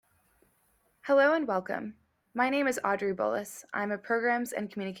Hello and welcome. My name is Audrey Bullis. I'm a Programs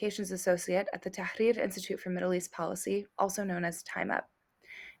and Communications Associate at the Tahrir Institute for Middle East Policy, also known as TimeUp.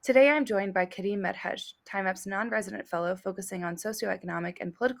 Today I'm joined by Karim Medhej, TimeUp's non-resident fellow focusing on socioeconomic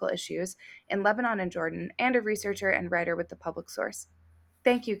and political issues in Lebanon and Jordan, and a researcher and writer with the Public Source.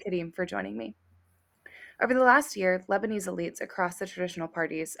 Thank you, Karim, for joining me. Over the last year, Lebanese elites across the traditional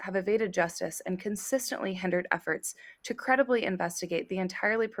parties have evaded justice and consistently hindered efforts to credibly investigate the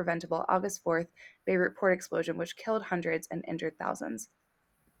entirely preventable August 4th Beirut port explosion, which killed hundreds and injured thousands.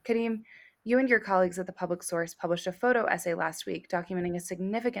 Karim, you and your colleagues at the Public Source published a photo essay last week documenting a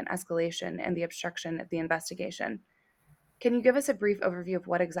significant escalation in the obstruction of the investigation. Can you give us a brief overview of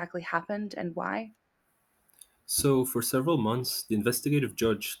what exactly happened and why? So, for several months, the investigative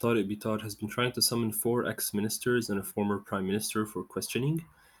judge, Tariq Bitar, has been trying to summon four ex ministers and a former prime minister for questioning,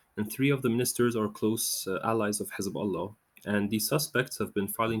 and three of the ministers are close allies of Hezbollah. And these suspects have been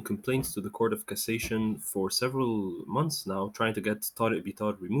filing complaints to the Court of Cassation for several months now, trying to get Tariq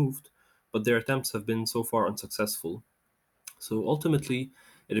Bitar removed, but their attempts have been so far unsuccessful. So ultimately,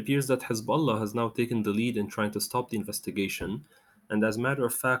 it appears that Hezbollah has now taken the lead in trying to stop the investigation. And as a matter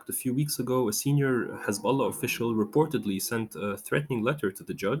of fact, a few weeks ago, a senior Hezbollah official reportedly sent a threatening letter to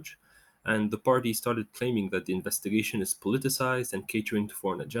the judge, and the party started claiming that the investigation is politicized and catering to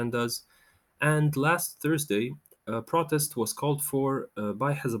foreign agendas. And last Thursday, a protest was called for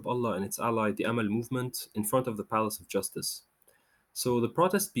by Hezbollah and its ally, the Amal movement, in front of the Palace of Justice. So the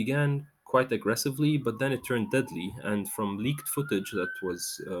protest began quite aggressively, but then it turned deadly. And from leaked footage that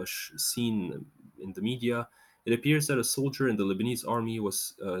was seen in the media, it appears that a soldier in the Lebanese army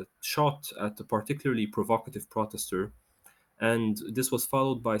was shot at a particularly provocative protester. And this was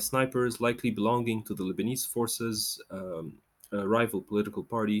followed by snipers likely belonging to the Lebanese forces, a rival political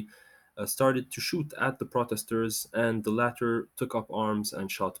party, started to shoot at the protesters, and the latter took up arms and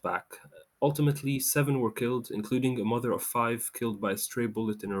shot back. Ultimately, seven were killed, including a mother of five killed by a stray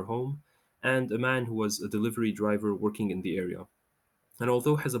bullet in her home, and a man who was a delivery driver working in the area. And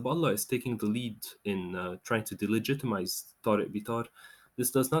although Hezbollah is taking the lead in trying to delegitimize Tariq Bitar, this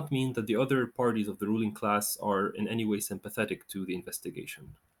does not mean that the other parties of the ruling class are in any way sympathetic to the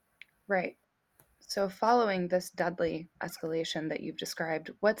investigation. Right. So, following this deadly escalation that you've described,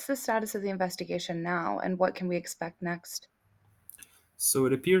 what's the status of the investigation now, and what can we expect next? So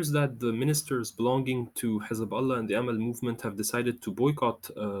it appears that the ministers belonging to Hezbollah and the Amal movement have decided to boycott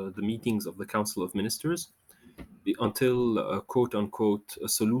the meetings of the Council of Ministers until, quote unquote, a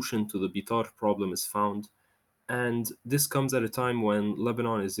solution to the Bitar problem is found. And this comes at a time when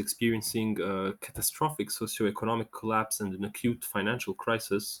Lebanon is experiencing a catastrophic socioeconomic collapse and an acute financial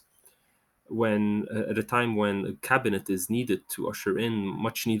crisis, when at a time when a cabinet is needed to usher in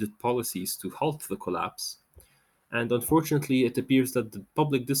much needed policies to halt the collapse. And unfortunately, it appears that the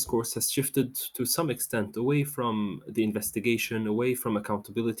public discourse has shifted to some extent away from the investigation, away from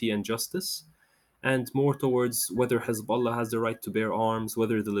accountability and justice, and more towards whether Hezbollah has the right to bear arms,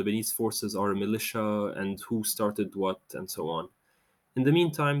 whether the Lebanese forces are a militia, and who started what, and so on. In the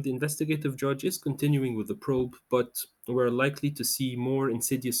meantime, the investigative judge is continuing with the probe, but we're likely to see more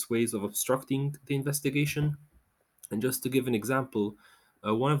insidious ways of obstructing the investigation. And just to give an example,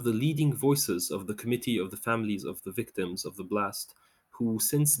 one of the leading voices of the Committee of the Families of the Victims of the Blast, who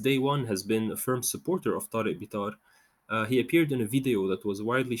since day one has been a firm supporter of Tariq Bitar, he appeared in a video that was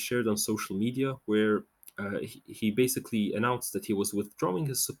widely shared on social media where he basically announced that he was withdrawing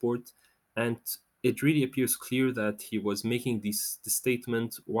his support, and it really appears clear that he was making this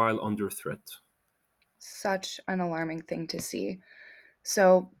statement while under threat. Such an alarming thing to see.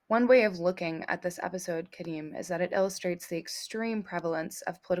 So, one way of looking at this episode, Karim, is that it illustrates the extreme prevalence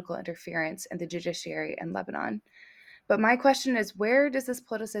of political interference in the judiciary in Lebanon. But my question is, where does this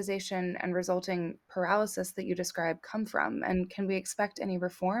politicization and resulting paralysis that you describe come from? And can we expect any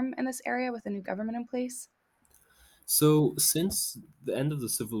reform in this area with a new government in place? So, since the end of the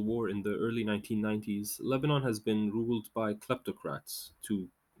civil war in the early 1990s, Lebanon has been ruled by kleptocrats, to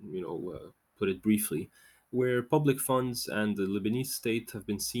put it briefly, where public funds and the Lebanese state have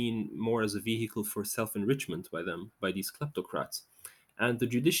been seen more as a vehicle for self-enrichment by them, by these kleptocrats. And the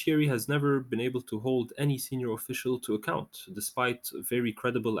judiciary has never been able to hold any senior official to account, despite very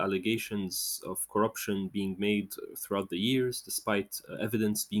credible allegations of corruption being made throughout the years, despite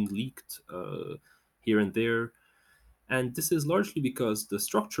evidence being leaked here and there. And this is largely because the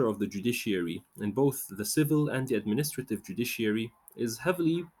structure of the judiciary, in both the civil and the administrative judiciary, is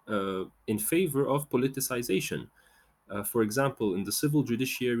heavily in favor of politicization. For example, in the civil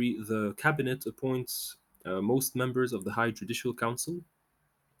judiciary, the cabinet appoints most members of the High Judicial Council,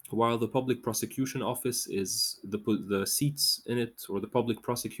 while the public prosecution office is the seats in it, or the public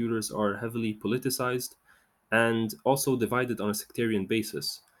prosecutors, are heavily politicized and also divided on a sectarian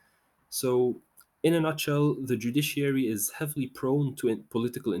basis. So, in a nutshell, the judiciary is heavily prone to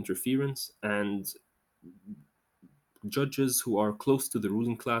political interference, and judges who are close to the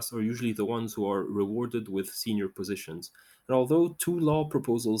ruling class are usually the ones who are rewarded with senior positions. And although two law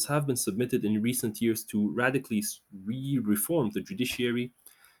proposals have been submitted in recent years to radically reform the judiciary,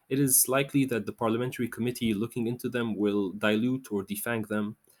 it is likely that the parliamentary committee looking into them will dilute or defang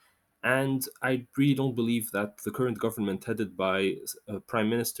them. And I really don't believe that the current government, headed by a prime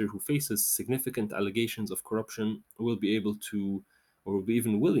minister who faces significant allegations of corruption, will be able to, or will be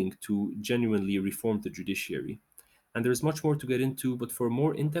even willing to, genuinely reform the judiciary. And there's much more to get into, but for a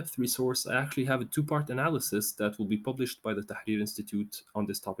more in depth resource, I actually have a two-part analysis that will be published by the Tahrir Institute on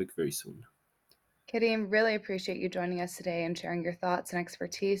this topic very soon. Kadeem, really appreciate you joining us today and sharing your thoughts and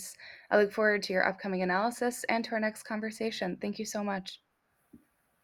expertise. I look forward to your upcoming analysis and to our next conversation. Thank you so much.